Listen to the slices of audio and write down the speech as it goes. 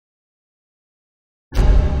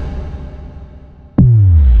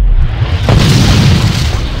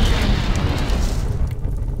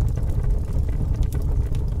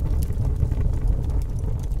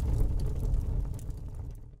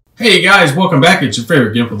Hey guys, welcome back. It's your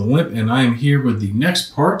favorite Gimp with a Limp, and I am here with the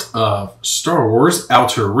next part of Star Wars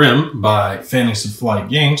Outer Rim by Fantasy Flight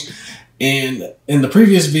Games. And in the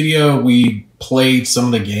previous video, we played some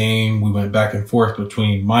of the game. We went back and forth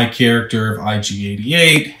between my character of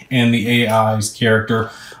IG-88 and the AI's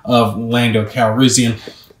character of Lando Calrissian,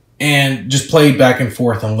 and just played back and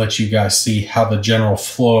forth and let you guys see how the general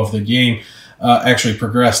flow of the game actually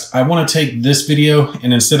progressed. I want to take this video,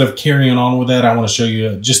 and instead of carrying on with that, I want to show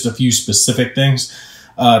you just a few specific things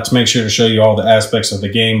to make sure to show you all the aspects of the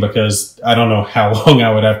game, because I don't know how long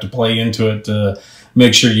I would have to play into it to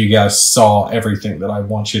make sure you guys saw everything that I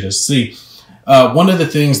want you to see. One of the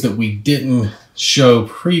things that we didn't show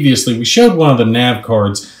previously, we showed one of the nav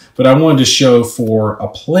cards, but I wanted to show for a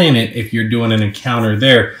planet if you're doing an encounter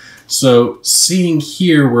there. So seeing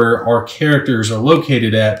here where our characters are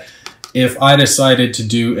located at, if I decided to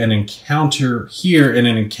do an encounter here and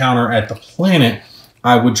an encounter at the planet,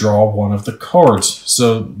 I would draw one of the cards.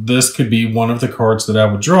 So this could be one of the cards that I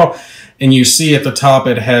would draw. And you see at the top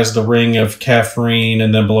it has the ring of Catherine,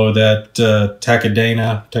 and then below that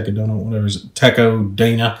Takodana, whatever is it,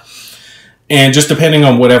 Takodana. And just depending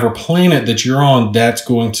on whatever planet that you're on, that's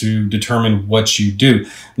going to determine what you do.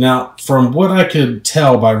 Now, from what I could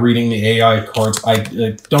tell by reading the AI cards, I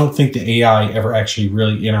don't think the AI ever actually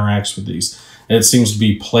really interacts with these. It seems to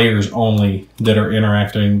be players only that are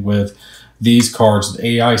interacting with these cards.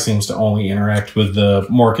 The AI seems to only interact with the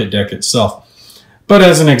market deck itself. But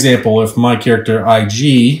as an example, if my character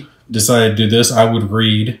IG decided to do this, I would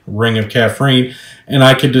read Ring of Catherine, and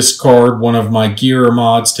I could discard one of my gear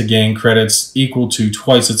mods to gain credits equal to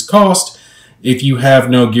twice its cost. If you have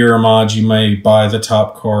no gear mods, you may buy the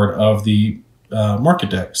top card of the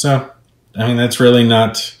market deck. So, I mean, that's really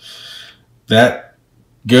not that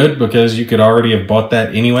good because you could already have bought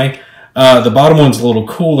that anyway. The bottom one's a little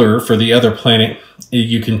cooler for the other planet.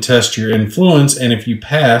 You can test your influence, and if you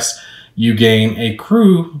pass, you gain a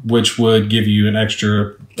crew, which would give you an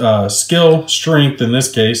extra skill, strength in this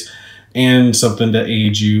case, and something to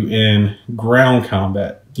aid you in ground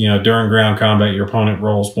combat. You know, during ground combat, your opponent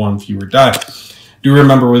rolls one fewer die. Do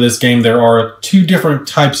remember with this game, there are two different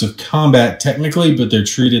types of combat technically, but they're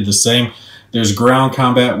treated the same. There's ground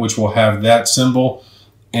combat, which will have that symbol,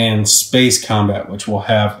 and space combat, which will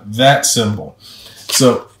have that symbol.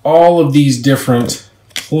 So all of these different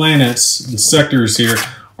planets and sectors here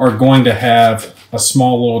are going to have a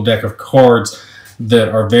small little deck of cards that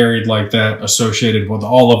are varied like that, associated with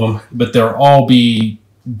all of them, but they'll all be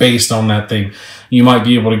based on that thing. You might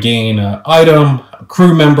be able to gain an item, a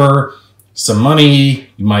crew member, some money,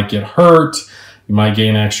 you might get hurt, you might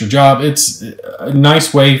gain an extra job. It's a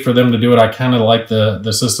nice way for them to do it. I kind of like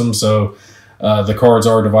the system, so the cards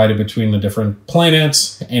are divided between the different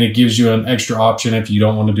planets, and it gives you an extra option if you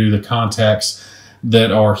don't want to do the contacts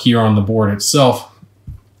that are here on the board itself,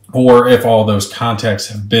 or if all those contacts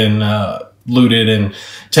have been looted and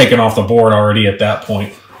taken off the board already at that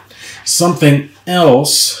point. Something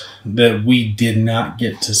else that we did not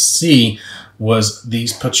get to see was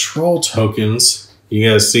these patrol tokens. You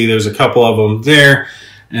guys see there's a couple of them there,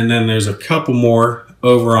 and then there's a couple more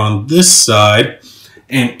over on this side,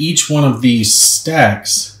 and each one of these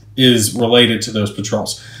stacks is related to those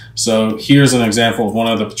patrols. So here's an example of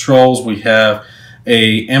one of the patrols. We have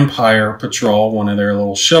a Empire patrol, one of their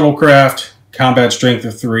little shuttlecraft, combat strength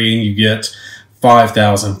of 3, and you get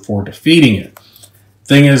 5,000 for defeating it.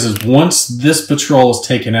 Thing is once this patrol is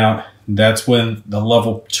taken out, that's when the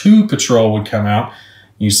level 2 patrol would come out.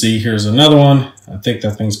 You see here's another one. I think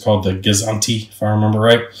that thing's called the Gazanti, if I remember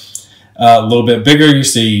right. A little bit bigger, you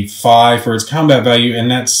see 5 for its combat value,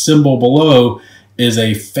 and that symbol below is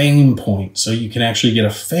a fame point. So you can actually get a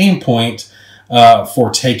fame point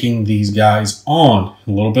for taking these guys on.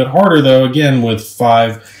 A little bit harder though, again, with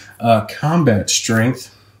 5 combat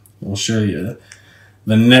strength. We'll show you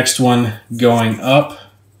the next one going up.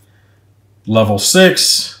 Level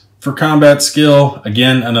 6 for combat skill.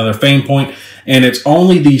 Again, another fame point. And it's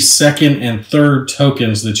only the second and third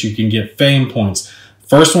tokens that you can get fame points.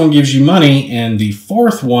 First one gives you money, and the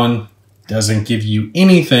fourth one doesn't give you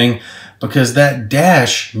anything, because that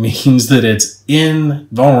dash means that it's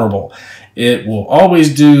invulnerable. It will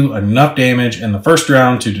always do enough damage in the first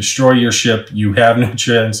round to destroy your ship. You have no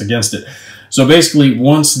chance against it. So basically,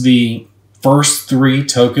 once the first 3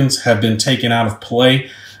 tokens have been taken out of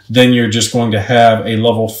play, then you're just going to have a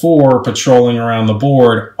level 4 patrolling around the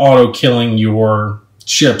board, auto-killing your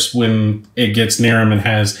ships when it gets near them and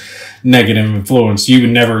has negative influence. You would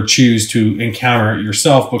never choose to encounter it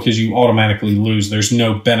yourself because you automatically lose. There's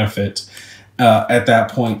no benefit at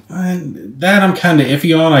that point. And that I'm kind of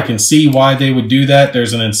iffy on. I can see why they would do that.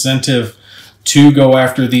 There's an incentive to go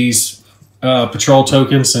after these patrol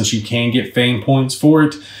tokens, since you can get fame points for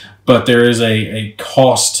it, but there is a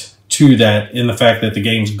cost to that in the fact that the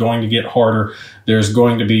game's going to get harder. There's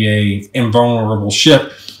going to be a invulnerable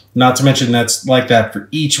ship, not to mention that's like that for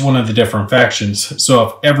each one of the different factions. So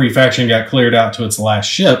if every faction got cleared out to its last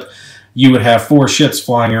ship, you would have 4 ships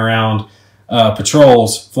flying around,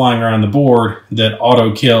 patrols flying around the board that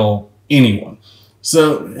auto kill anyone.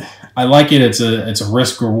 So I like it. It's a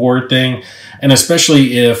risk reward thing, and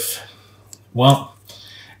especially if, well,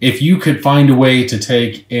 if you could find a way to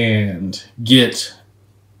take and get,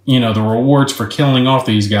 you know, the rewards for killing off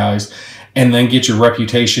these guys and then get your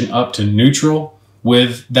reputation up to neutral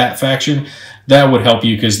with that faction, that would help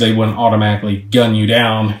you, because they wouldn't automatically gun you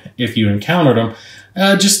down if you encountered them.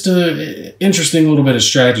 Just an interesting little bit of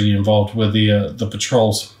strategy involved with the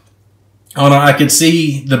patrols. Oh no, I could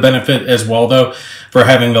see the benefit as well, though, for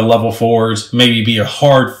having the level 4s maybe be a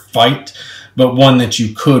hard fight, but one that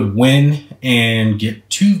you could win and get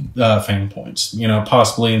 2 fame points, you know,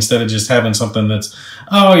 possibly, instead of just having something that's,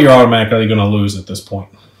 oh, you're automatically going to lose at this point.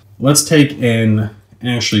 Let's take and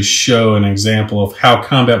actually show an example of how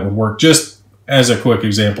combat would work, just as a quick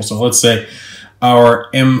example. So let's say our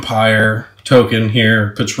Empire token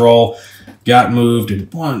here, patrol, got moved in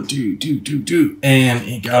 1, 2, 2, 2, 2, and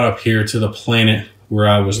it got up here to the planet where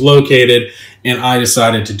I was located, and I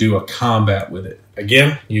decided to do a combat with it.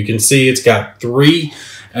 Again, you can see it's got 3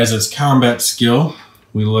 as its combat skill.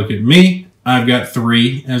 We look at me, I've got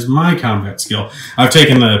 3 as my combat skill. I've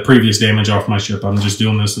taken the previous damage off my ship. I'm just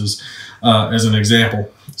doing this as an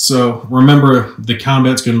example. So remember, the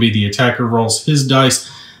combat's going to be the attacker rolls his dice,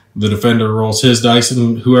 the defender rolls his dice,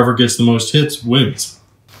 and whoever gets the most hits wins.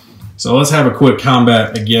 So let's have a quick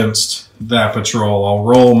combat against that patrol. I'll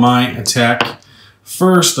roll my attack.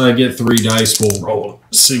 First, I get 3 dice. We'll roll them,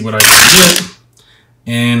 see what I can get.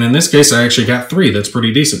 And in this case, I actually got 3. That's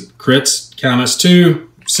pretty decent. Crits count as 2.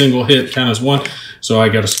 Single hit count as 1. So I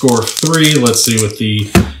got a score of 3. Let's see what the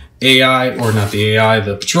AI, or not the AI,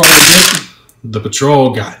 the patrol did. The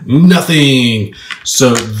patrol got nothing.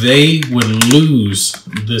 So they would lose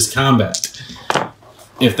this combat.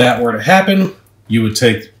 If that were to happen, you would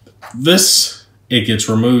take this. It gets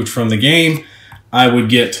removed from the game. I would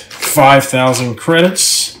get 5,000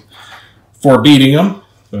 credits for beating them.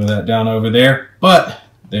 Throw that down over there. But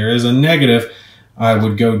there is a negative. I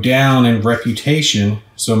would go down in reputation.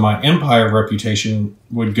 So my Empire reputation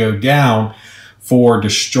would go down for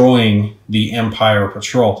destroying the Empire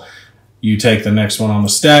patrol. You take the next one on the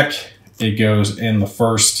stack. It goes in the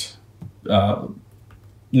first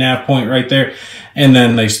nav point right there. And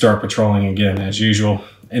then they start patrolling again as usual.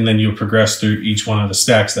 And then you progress through each one of the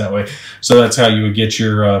stacks that way. So that's how you would get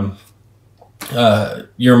your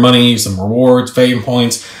money, some rewards, fame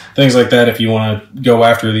points, things like that if you want to go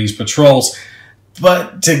after these patrols.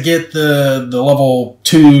 But to get the level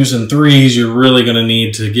 2s and 3s, you're really going to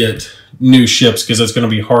need to get new ships, because it's going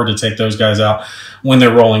to be hard to take those guys out when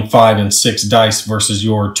they're rolling 5 and 6 dice versus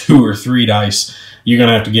your 2 or 3 dice. You're going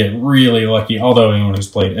to have to get really lucky, although anyone who's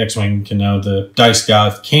played X-Wing can know the dice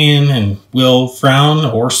god can and will frown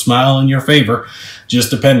or smile in your favor,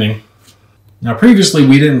 just depending. Now, previously,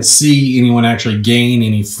 we didn't see anyone actually gain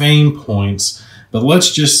any fame points, but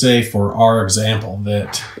let's just say for our example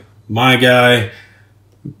that my guy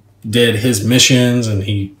did his missions and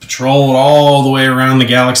he patrolled all the way around the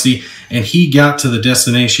galaxy, and he got to the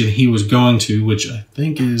destination he was going to, which I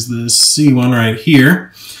think is the C one right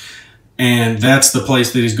here. And that's the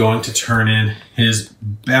place that he's going to turn in his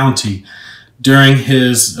bounty. During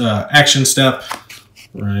his action step,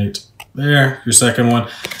 right there, your second one,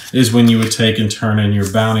 is when you would take and turn in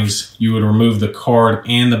your bounties. You would remove the card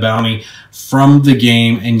and the bounty from the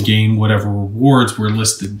game and gain whatever rewards were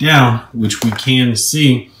listed down, which we can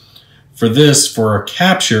see for this, for a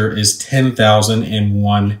capture, is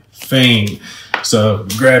 10,001 fame. So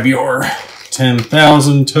grab your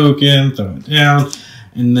 10,000 token, throw it down,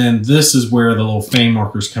 and then this is where the little fame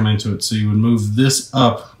markers come into it. So you would move this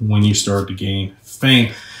up when you start to gain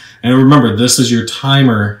fame. And remember, this is your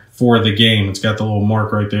timer for the game. It's got the little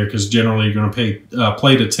mark right there, because generally you're going to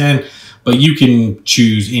play to 10, but you can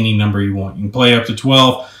choose any number you want. You can play up to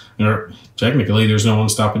 12. Or technically, there's no one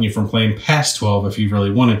stopping you from playing past 12 if you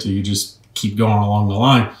really wanted to. You just keep going along the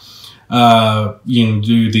line. You can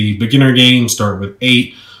do the beginner game, start with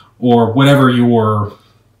 8, or whatever your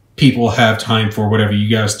people have time for, whatever you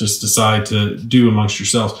guys just decide to do amongst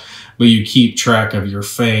yourselves. But you keep track of your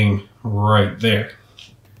fame right there.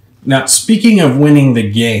 Now, speaking of winning the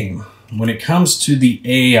game, when it comes to the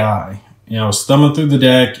AI, you know, I was thumbing through the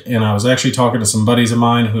deck, and I was actually talking to some buddies of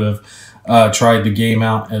mine who have tried the game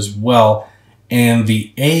out as well. and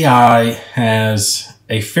the AI has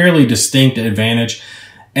a fairly distinct advantage,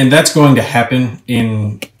 and that's going to happen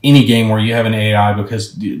in any game where you have an AI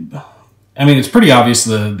because, I mean, it's pretty obvious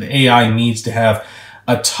the AI needs to have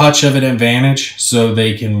a touch of an advantage so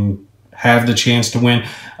they can have the chance to win.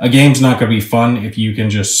 A game's not going to be fun if you can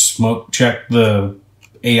just smoke check the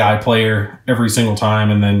AI player every single time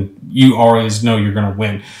and then you always know you're going to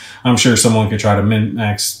win. I'm sure someone could try to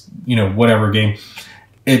min-max, whatever game.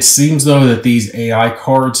 It seems though that these AI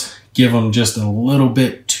cards give them just a little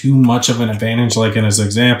bit too much of an advantage. Like in this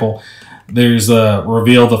example, there's a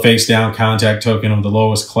reveal the face down contact token of the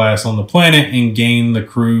lowest class on the planet and gain the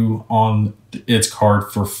crew on its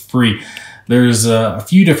card for free. There's a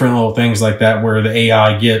few different little things like that where the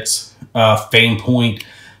AI gets fame point,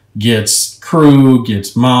 gets crew,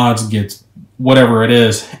 gets mods, gets whatever it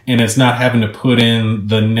is, and it's not having to put in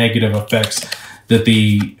the negative effects that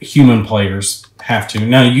the human players have to.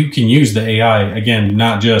 Now, you can use the AI, again,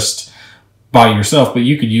 not just by yourself, but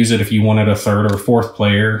you could use it if you wanted a third or fourth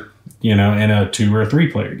player, in a 2 or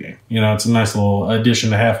 3 player game. It's a nice little addition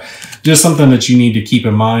to have. Just something that you need to keep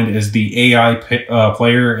in mind is the AI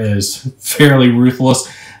player is fairly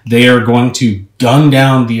ruthless. They are going to gun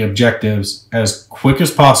down the objectives as quick as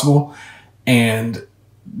possible, and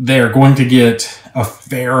they're going to get a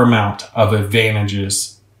fair amount of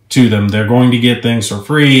advantages to them. They're going to get things for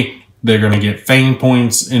free. They're going to get fame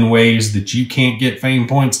points in ways that you can't get fame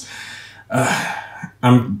points.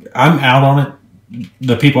 I'm out on it.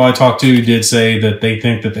 The people I talked to did say that they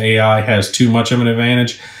think that the AI has too much of an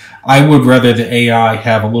advantage. I would rather the AI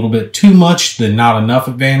have a little bit too much than not enough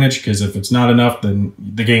advantage, because if it's not enough, then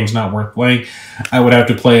the game's not worth playing. I would have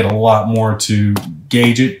to play it a lot more to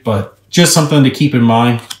gauge it, but just something to keep in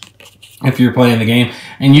mind if you're playing the game.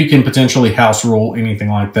 And you can potentially house rule anything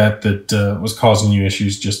like that was causing you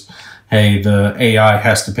issues. Just, hey, the AI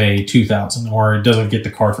has to pay $2,000, or it doesn't get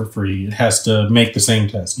the card for free. It has to make the same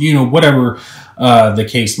test. Whatever the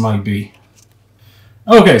case might be.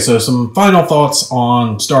 Okay, so some final thoughts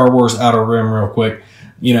on Star Wars Outer Rim real quick.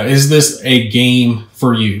 Is this a game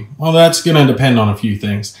for you? Well, that's going to depend on a few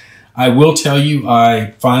things. I will tell you,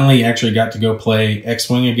 I finally actually got to go play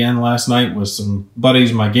X-Wing again last night with some buddies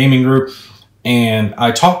in my gaming group, and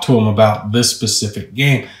I talked to them about this specific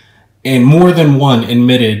game, and more than one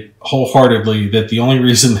admitted wholeheartedly that the only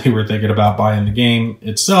reason they were thinking about buying the game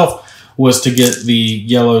itself was to get the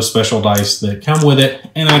yellow special dice that come with it,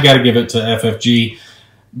 and I got to give it to FFG.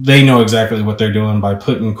 They know exactly what they're doing by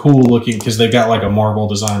putting cool looking, because they've got like a marble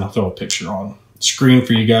design. I'll throw a picture on screen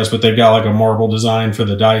for you guys, but they've got like a marble design for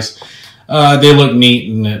the dice. They look neat,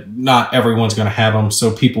 and not everyone's going to have them,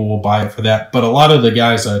 so people will buy it for that. But a lot of the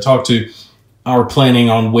guys that I talked to are planning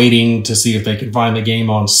on waiting to see if they can find the game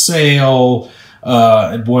on sale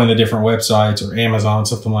at one of the different websites or Amazon,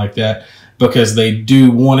 something like that, because they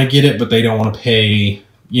do want to get it, but they don't want to pay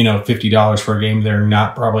 $50 for a game they're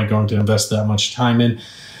not probably going to invest that much time in.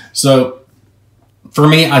 So for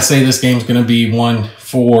me, I say this game's going to be one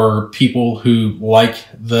for people who like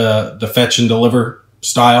the fetch and deliver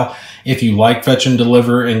style. If you like fetch and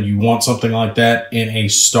deliver and you want something like that in a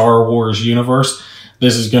Star Wars universe,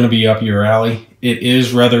 this is going to be up your alley. It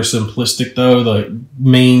is rather simplistic, though. The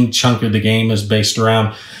main chunk of the game is based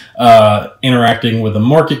around interacting with the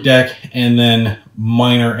market deck, and then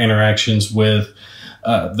minor interactions with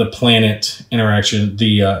the planet interaction,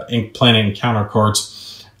 the planet encounter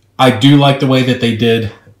cards. I do like the way that they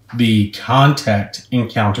did the contact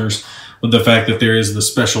encounters, with the fact that there is the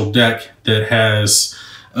special deck that has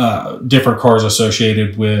different cards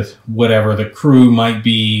associated with whatever the crew might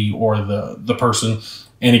be or the person,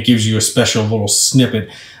 and it gives you a special little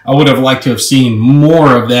snippet. I would have liked to have seen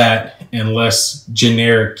more of that and less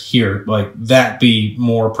generic here, like that be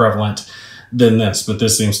more prevalent than this, but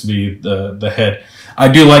this seems to be the head. I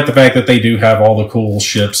do like the fact that they do have all the cool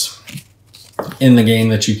ships in the game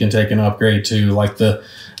that you can take and upgrade to, like the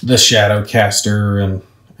Shadowcaster, and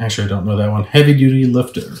actually I don't know that one, Heavy Duty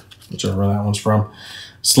Lifter, whichever that one's from.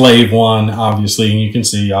 Slave One, obviously, and you can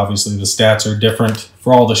see obviously the stats are different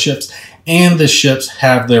for all the ships, and the ships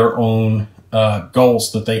have their own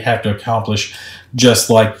goals that they have to accomplish, just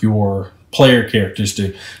like your player characters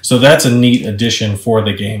do. So that's a neat addition for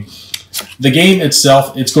the game. The game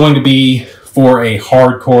itself, it's going to be for a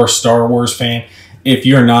hardcore Star Wars fan. If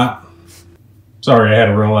you're not, sorry, I had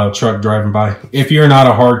a real loud truck driving by. If you're not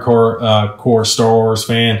a hardcore core Star Wars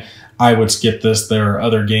fan, I would skip this. There are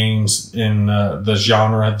other games in the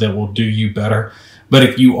genre that will do you better. But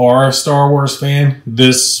if you are a Star Wars fan,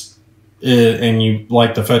 this and you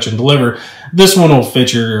like the fetch and deliver, this one will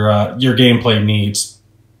fit your gameplay needs.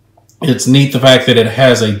 It's neat the fact that it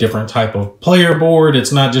has a different type of player board.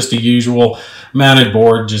 It's not just a usual mounted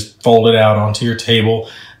board, just folded out onto your table.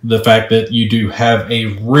 The fact that you do have a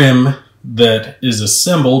rim that is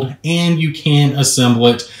assembled, and you can assemble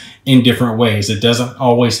it in different ways. It doesn't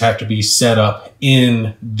always have to be set up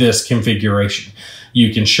in this configuration.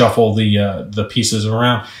 You can shuffle the pieces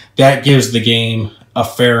around. That gives the game a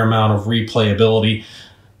fair amount of replayability.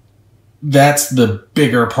 That's the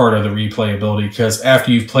bigger part of the replayability, because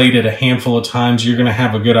after you've played it a handful of times, you're going to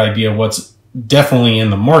have a good idea what's definitely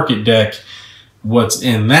in the market deck, what's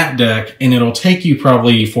in that deck, and it'll take you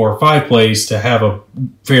probably 4 or 5 plays to have a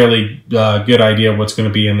fairly good idea what's going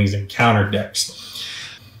to be in these encounter decks.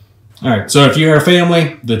 All right, so if you're a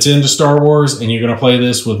family that's into Star Wars and you're going to play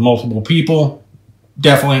this with multiple people,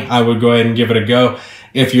 definitely I would go ahead and give it a go.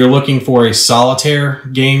 If you're looking for a solitaire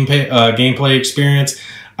gameplay experience,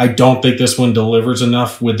 I don't think this one delivers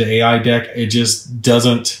enough with the AI deck. It just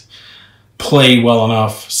doesn't play well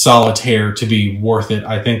enough solitaire to be worth it.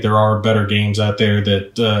 I think there are better games out there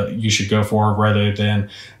that you should go for rather than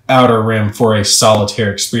Outer Rim for a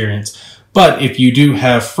solitaire experience. But if you do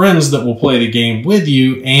have friends that will play the game with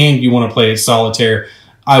you and you want to play it solitaire,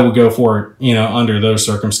 I would go for it, you know, under those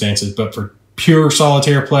circumstances. But for pure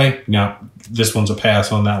solitaire play, no, this one's a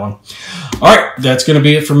pass on that one. All right, that's going to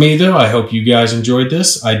be it for me, though. I hope you guys enjoyed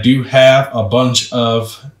this. I do have a bunch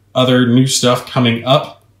of other new stuff coming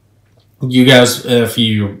up. You guys, if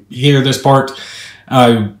you hear this part,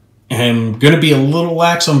 I am going to be a little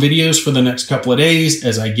lax on videos for the next couple of days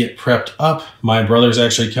as I get prepped up. My brother's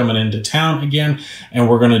actually coming into town again, and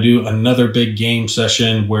we're going to do another big game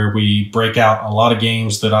session where we break out a lot of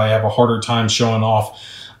games that I have a harder time showing off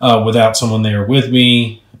without someone there with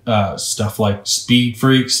me. Stuff like Speed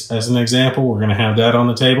Freaks, as an example. We're going to have that on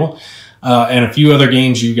the table. And a few other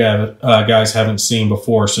games you guys haven't seen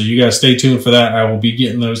before. So you guys stay tuned for that. I will be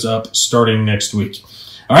getting those up starting next week.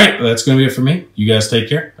 All right, that's going to be it for me. You guys take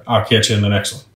care. I'll catch you in the next one.